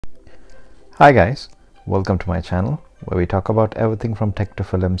Hi guys, welcome to my channel where we talk about everything from tech to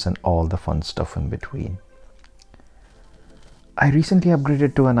films and all the fun stuff in between. I recently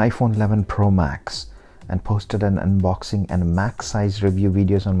upgraded to an iPhone 11 Pro Max and posted an unboxing and max size review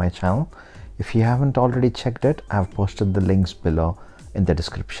videos on my channel. If you haven't already checked it, I've posted the links below in the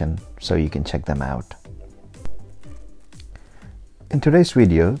description so you can check them out. In today's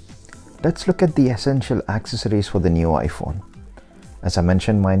video, let's look at the essential accessories for the new iPhone. As I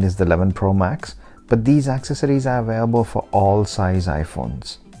mentioned, mine is the 11 Pro Max, but these accessories are available for all size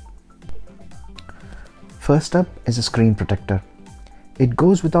iPhones. First up is a screen protector. It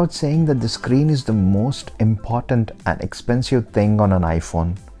goes without saying that the screen is the most important and expensive thing on an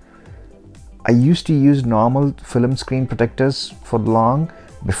iPhone. I used to use normal film screen protectors for long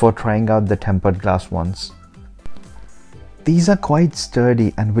before trying out the tempered glass ones. These are quite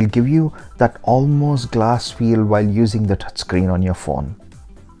sturdy and will give you that almost glass feel while using the touchscreen on your phone.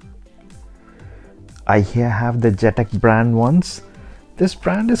 I here have the Jetech brand ones. This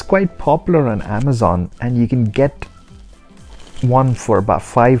brand is quite popular on Amazon and you can get one for about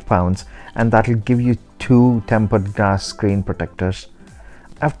 £5 and that will give you 2 tempered glass screen protectors.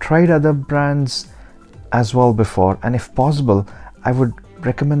 I've tried other brands as well before, and if possible I would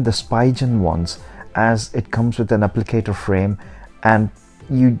recommend the Spigen ones, as it comes with an applicator frame and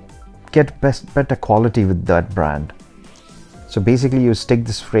you get better quality with that brand. So basically you stick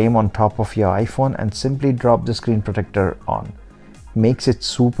this frame on top of your iPhone and simply drop the screen protector on. Makes it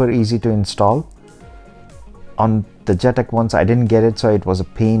super easy to install. On the Jetech ones I didn't get it, so it was a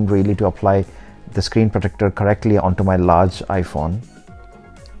pain really to apply the screen protector correctly onto my large iPhone.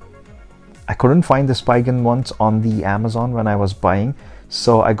 I couldn't find the Spigen ones on the Amazon when I was buying,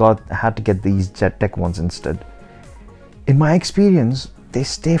 so I had to get these Jetech ones instead. In my experience, they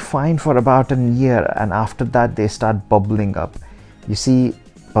stay fine for about a year and after that they start bubbling up. You see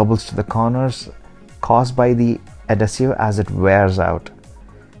bubbles to the corners caused by the adhesive as it wears out.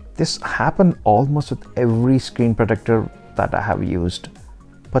 This happened almost with every screen protector that I have used,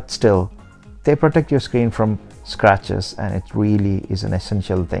 but still they protect your screen from scratches and it really is an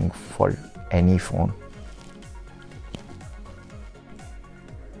essential thing for any phone.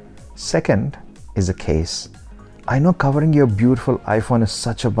 Second is a case. I know covering your beautiful iPhone is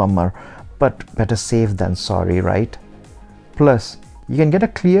such a bummer, but better safe than sorry, right? Plus, you can get a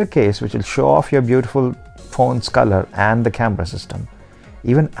clear case which will show off your beautiful phone's color and the camera system.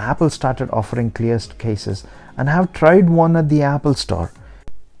 Even Apple started offering clear cases, and I have tried one at the Apple store.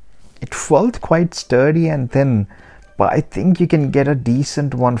 It felt quite sturdy and thin, but I think you can get a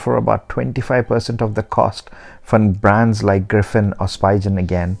decent one for about 25% of the cost from brands like Griffin or Spigen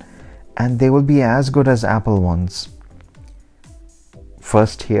again, and they will be as good as Apple ones.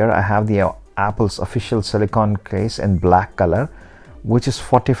 First, here I have the Apple's official silicone case in black color, which is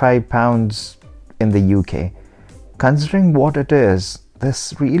 £45 in the UK. Considering what it is,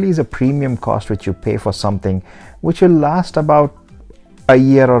 this really is a premium cost which you pay for something which will last about a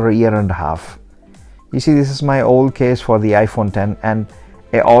year or a year and a half. You see, this is my old case for the iPhone 10 and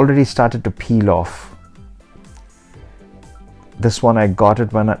it already started to peel off. This one I got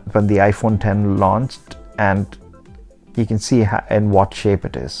it when the iPhone 10 launched, and you can see in what shape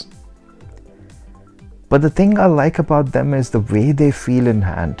it is. But the thing I like about them is the way they feel in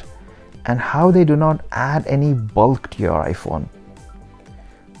hand and how they do not add any bulk to your iPhone.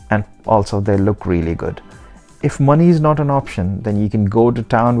 And also they look really good. If money is not an option, then you can go to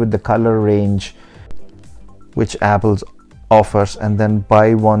town with the color range which Apple offers and then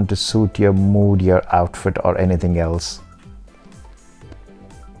buy one to suit your mood, your outfit or anything else.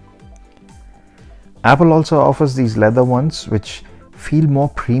 Apple also offers these leather ones which feel more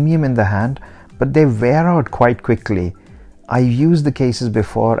premium in the hand, but they wear out quite quickly. I've used the cases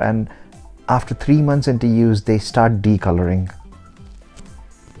before and after 3 months into use they start decoloring.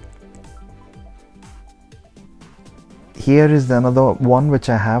 Here is another one which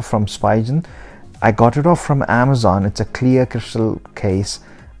I have from Spigen. I got it off from Amazon. It's a clear crystal case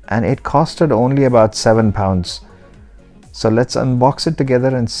and it costed only about £7. So let's unbox it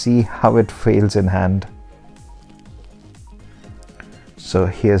together and see how it feels in hand. So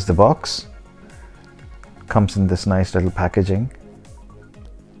here's the box. Comes in this nice little packaging.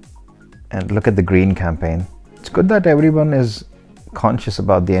 And look at the green campaign. It's good that everyone is conscious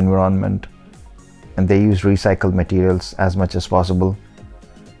about the environment and they use recycled materials as much as possible.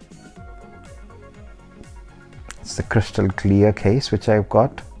 It's the crystal clear case which I've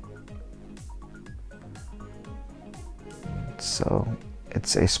got. So it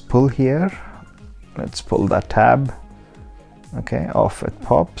says pull here. Let's pull that tab. Okay, off it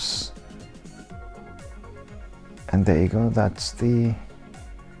pops. And there you go, that's the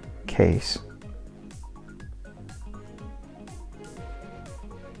case.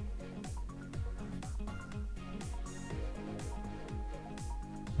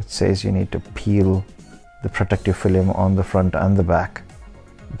 says you need to peel the protective film on the front and the back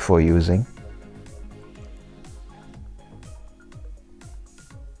before using.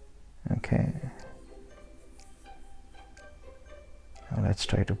 Okay, now let's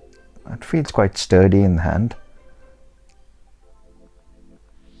try to, it feels quite sturdy in the hand.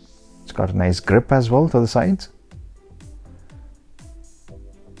 It's got a nice grip as well to the sides.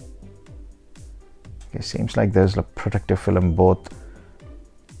 Okay, seems like there's a protective film both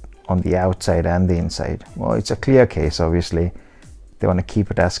on the outside and the inside. Well, it's a clear case, obviously. They want to keep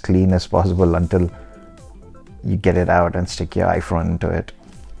it as clean as possible until you get it out and stick your iPhone into it.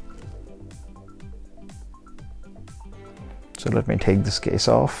 So let me take this case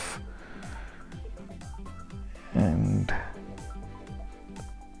off. And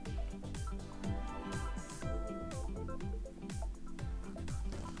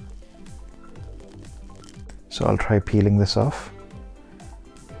so I'll try peeling this off.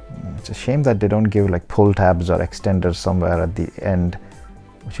 It's a shame that they don't give like pull tabs or extenders somewhere at the end,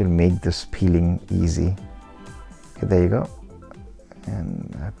 which will make this peeling easy. Okay, there you go.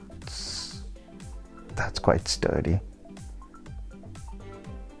 And that's quite sturdy.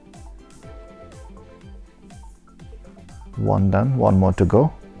 One done, one more to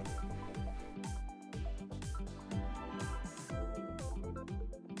go.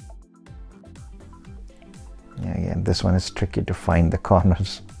 Yeah, again, this one is tricky to find the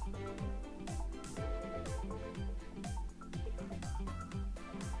corners.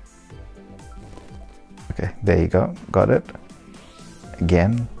 Okay, there you go, got it.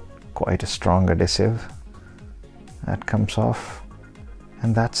 Again, quite a strong adhesive. That comes off,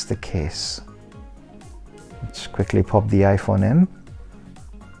 and that's the case. Let's quickly pop the iPhone in.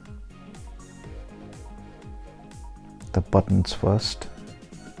 The buttons first,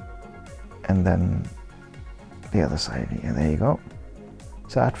 and then the other side. Yeah, there you go.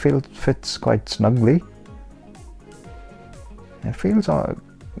 So that fits quite snugly. It feels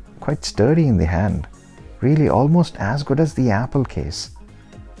quite sturdy in the hand. Really almost as good as the Apple case.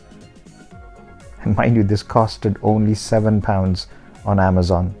 And mind you, this costed only £7 on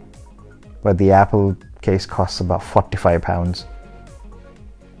Amazon, but the Apple case costs about £45.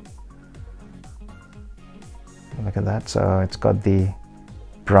 Look at that. So it's got the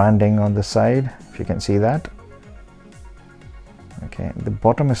branding on the side, if you can see that. Okay, the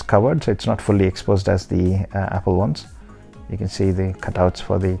bottom is covered, so it's not fully exposed as the Apple ones. You can see the cutouts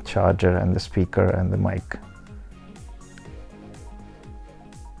for the charger and the speaker and the mic.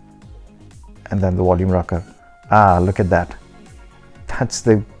 And then the volume rocker. Ah, look at that. That's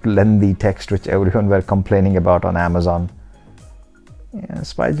the lengthy text which everyone were complaining about on Amazon. Yeah,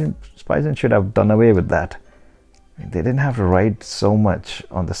 Spygen should have done away with that. They didn't have to write so much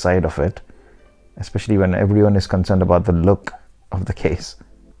on the side of it, especially when everyone is concerned about the look of the case.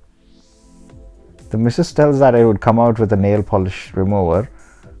 The missus tells that I would come out with a nail polish remover,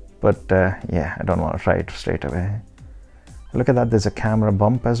 but yeah, I don't want to try it straight away. Look at that, there's a camera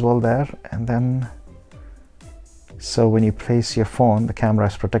bump as well there, and then so when you place your phone, the camera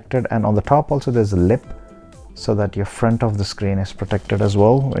is protected, and on the top also there's a lip so that your front of the screen is protected as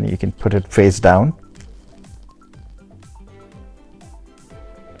well when you can put it face down.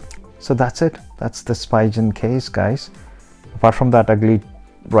 So that's it. That's the Spygen case, guys. Apart from that ugly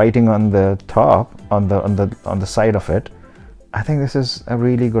writing on the top, on the side of it, I think this is a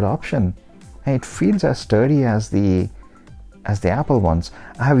really good option. And it feels as sturdy as the Apple ones.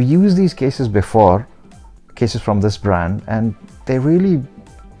 I have used these cases before, cases from this brand, and they really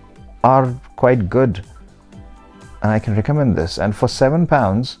are quite good. And I can recommend this. And for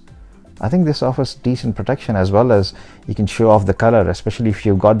 £7, I think this offers decent protection, as well as you can show off the color, especially if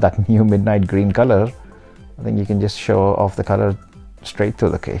you've got that new midnight green color. I think you can just show off the color straight through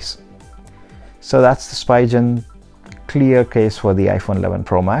the case. So that's the Spygen clear case for the iPhone 11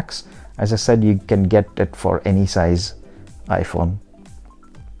 Pro Max. As I said, you can get it for any size iPhone.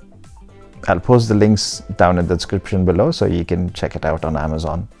 I'll post the links down in the description below so you can check it out on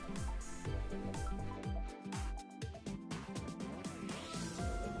Amazon.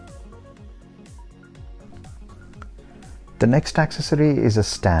 The next accessory is a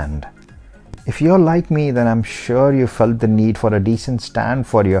stand. If you're like me, then I'm sure you felt the need for a decent stand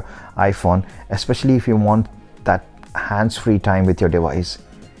for your iPhone, especially if you want that hands-free time with your device.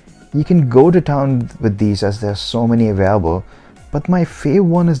 You can go to town with these as there are so many available, but my fave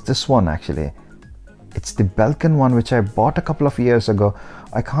one is this one actually. It's the Belkin one, which I bought a couple of years ago.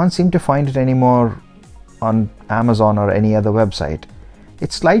 I can't seem to find it anymore on Amazon or any other website.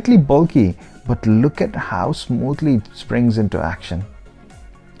 It's slightly bulky, but look at how smoothly it springs into action.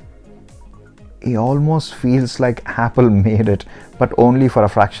 it almost feels like Apple made it, but only for a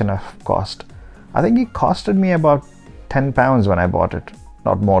fraction of cost. I think it costed me about £10 when I bought it,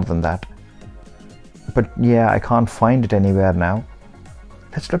 not more than that. But yeah, I can't find it anywhere now.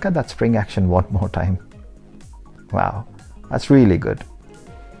 Let's look at that spring action one more time. Wow, that's really good.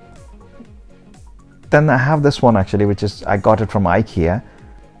 Then I have this one actually, which is, I got it from IKEA.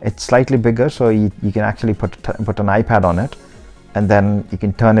 It's slightly bigger, so you can actually put an iPad on it, and then you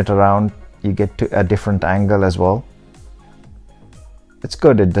can turn it around. You get to a different angle as well. It's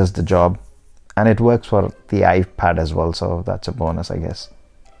good, it does the job, and it works for the iPad as well, so that's a bonus, I guess.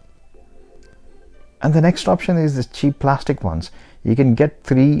 And the next option is the cheap plastic ones. You can get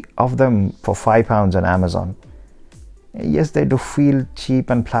 3 of them for £5 on Amazon. Yes, they do feel cheap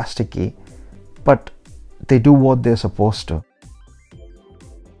and plasticky, but they do what they're supposed to.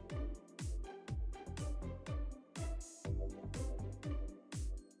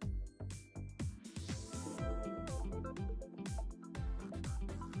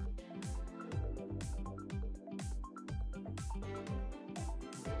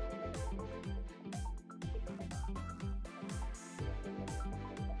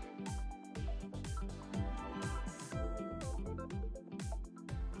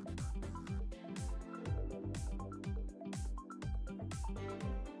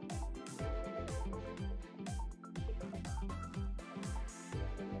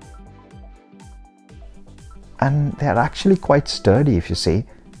 And they're actually quite sturdy, if you see.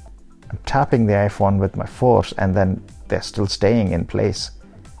 I'm tapping the iPhone with my force and then they're still staying in place.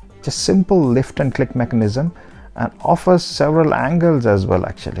 Just simple lift and click mechanism, and offers several angles as well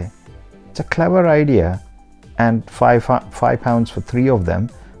actually. It's a clever idea, and £5 for 3 of them,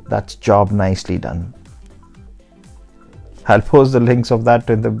 that's job nicely done. I'll post the links of that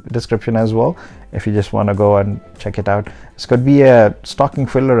in the description as well if you just want to go and check it out. This could be a stocking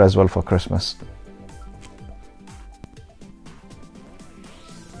filler as well for Christmas.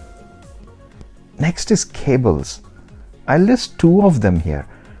 Next is cables. I list 2 of them here.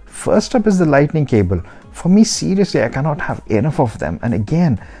 First up is the lightning cable. For me, seriously, I cannot have enough of them. And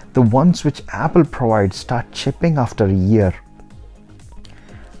again, the ones which Apple provides start chipping after a year.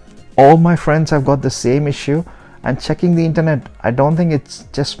 All my friends have got the same issue, and checking the internet, I don't think it's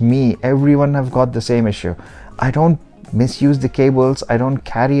just me. Everyone have got the same issue. I don't misuse the cables. I don't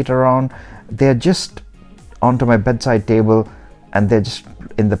carry it around. They're just onto my bedside table and they're just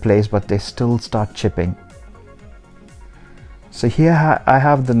in the place, but they still start chipping. So here I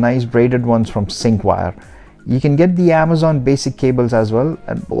have the nice braided ones from SyncWire. You can get the Amazon basic cables as well,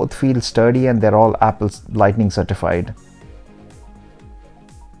 and both feel sturdy and they're all Apple Lightning certified.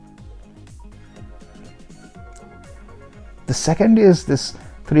 The second is this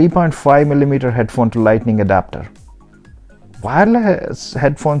 3.5mm headphone to Lightning adapter. Wireless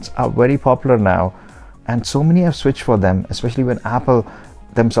headphones are very popular now, and so many have switched for them, especially when Apple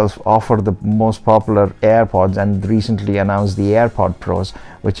themselves offer the most popular AirPods and recently announced the AirPod Pros,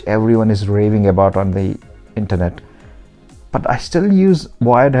 which everyone is raving about on the internet. But I still use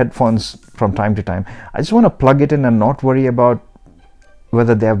wired headphones from time to time. I just want to plug it in and not worry about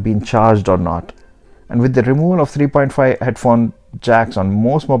whether they have been charged or not. And with the removal of 3.5 headphone jacks on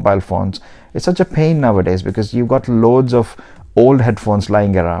most mobile phones, it's such a pain nowadays because you've got loads of old headphones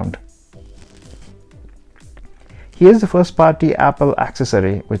lying around. Here's the first party Apple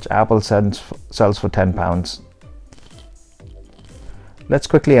accessory, which Apple sells for £10. Let's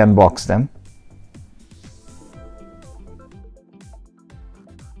quickly unbox them.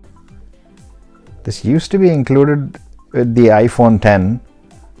 This used to be included with the iPhone 10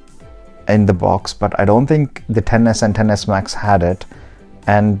 in the box, but I don't think the 10s and 10s Max had it,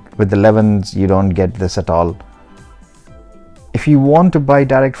 and with the 11s you don't get this at all. If you want to buy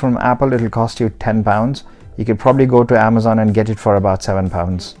direct from Apple, it'll cost you £10. You could probably go to Amazon and get it for about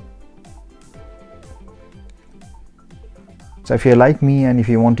 £7. So if you're like me and if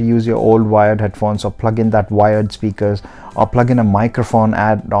you want to use your old wired headphones or plug in that wired speakers or plug in a microphone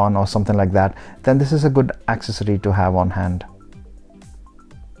add-on or something like that, then this is a good accessory to have on hand.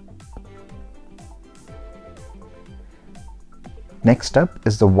 Next up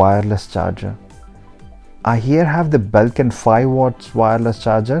is the wireless charger. I here have the Belkin 5 watts wireless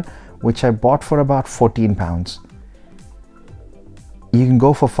charger, which I bought for about £14. You can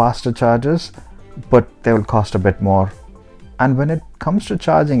go for faster chargers, but they will cost a bit more. And when it comes to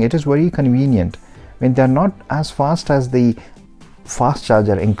charging, it is very convenient. I mean, they're not as fast as the fast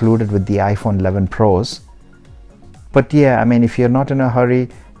charger included with the iPhone 11 Pros. But yeah, I mean, if you're not in a hurry,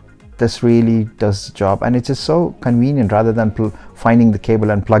 this really does the job. And it's just so convenient. Rather than finding the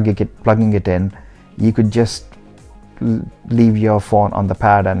cable and plugging it in, you could just leave your phone on the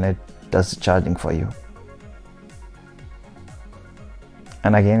pad and does the charging for you.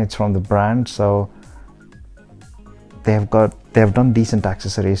 And again, it's from the brand, so they have done decent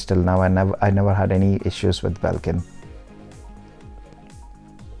accessories till now. I never had any issues with Belkin.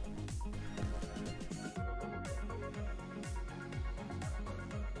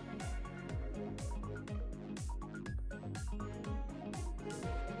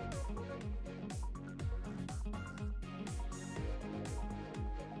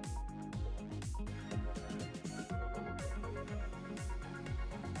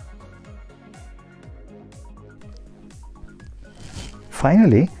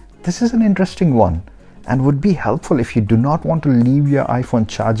 Finally, this is an interesting one and would be helpful if you do not want to leave your iPhone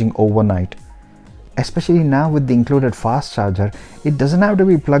charging overnight. Especially now with the included fast charger, it doesn't have to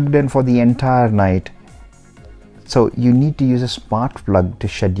be plugged in for the entire night. So you need to use a smart plug to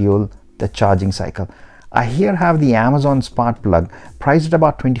schedule the charging cycle. I here have the Amazon smart plug priced at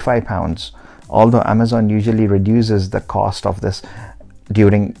about £25, although Amazon usually reduces the cost of this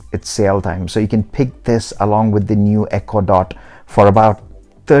during its sale time. So you can pick this along with the new Echo Dot for about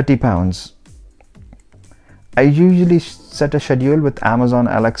 £30. I usually set a schedule with Amazon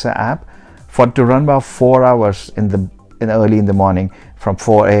Alexa app for it to run about 4 hours early in the morning from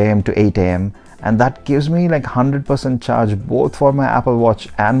 4 a.m. to 8 a.m. and that gives me like 100% charge both for my Apple Watch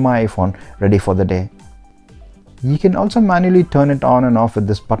and my iPhone ready for the day. You can also manually turn it on and off with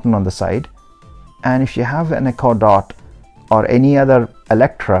this button on the side, and if you have an Echo Dot or any other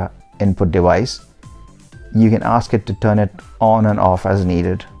Alexa input device, you can ask it to turn it on and off as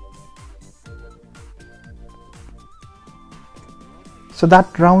needed. So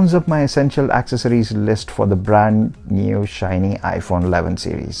that rounds up my essential accessories list for the brand new shiny iPhone 11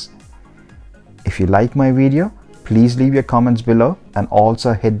 series. If you like my video, please leave your comments below and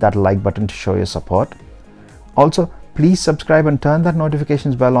also hit that like button to show your support. Also, please subscribe and turn that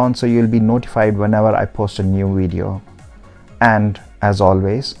notifications bell on so you'll be notified whenever I post a new video. And as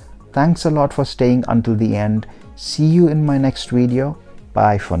always, thanks a lot for staying until the end. See you in my next video.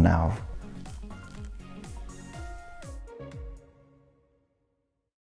 Bye for now.